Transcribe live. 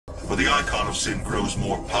the icon of sin grows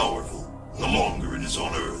more powerful, the longer it is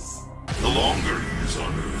on Earth. The longer he is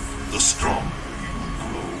on Earth, the stronger he will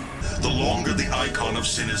grow. The longer the icon of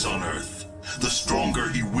sin is on Earth, the stronger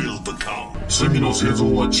he will become. 罪の製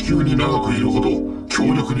造は地球に長くいるほど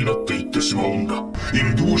強力になっていってしまうんだ。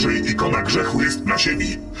Im dłużej ikona grzechu jest na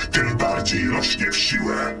ziemi, tym bardziej rośnie w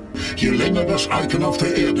siłę. Je länger das Icon auf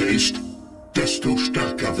der Erde ist, desto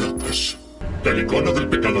stärker wird es. El icono del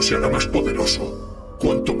pecado se hará más poderoso,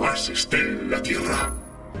 cuanto más esté en la tierra.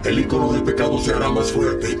 El icono del pecado se hará más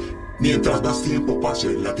fuerte, mientras más tiempo pase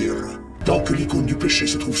en la tierra. Tant que l'icône du péché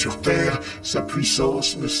se trouve sur terre, sa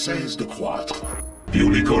puissance ne cesse de croître. Più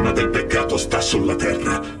l'icona del peccato sta sulla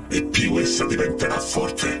terra, e più essa diventerà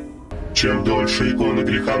forte. Чем дольше икона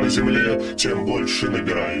греха на земле, тем больше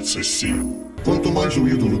набирается сил. Quanto mais o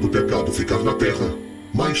ídolo do pecado ficar na terra,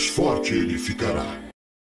 mais forte ele ficará.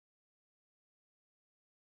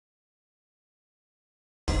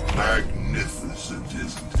 Magnificent,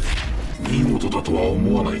 isn't it? 見事だとは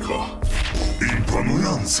思わないか?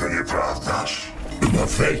 Imponujące, nieprawdaż?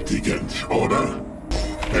 Überwältigend, oder?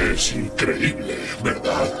 Es increíble,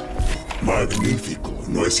 ¿verdad? Magnífico,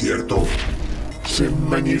 ¿no es cierto? C'est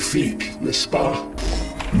magnifique, n'est-ce pas?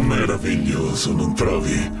 Meraviglioso, non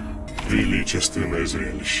trovi? Величественное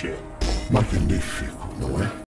зрелище. Magnifico, non è?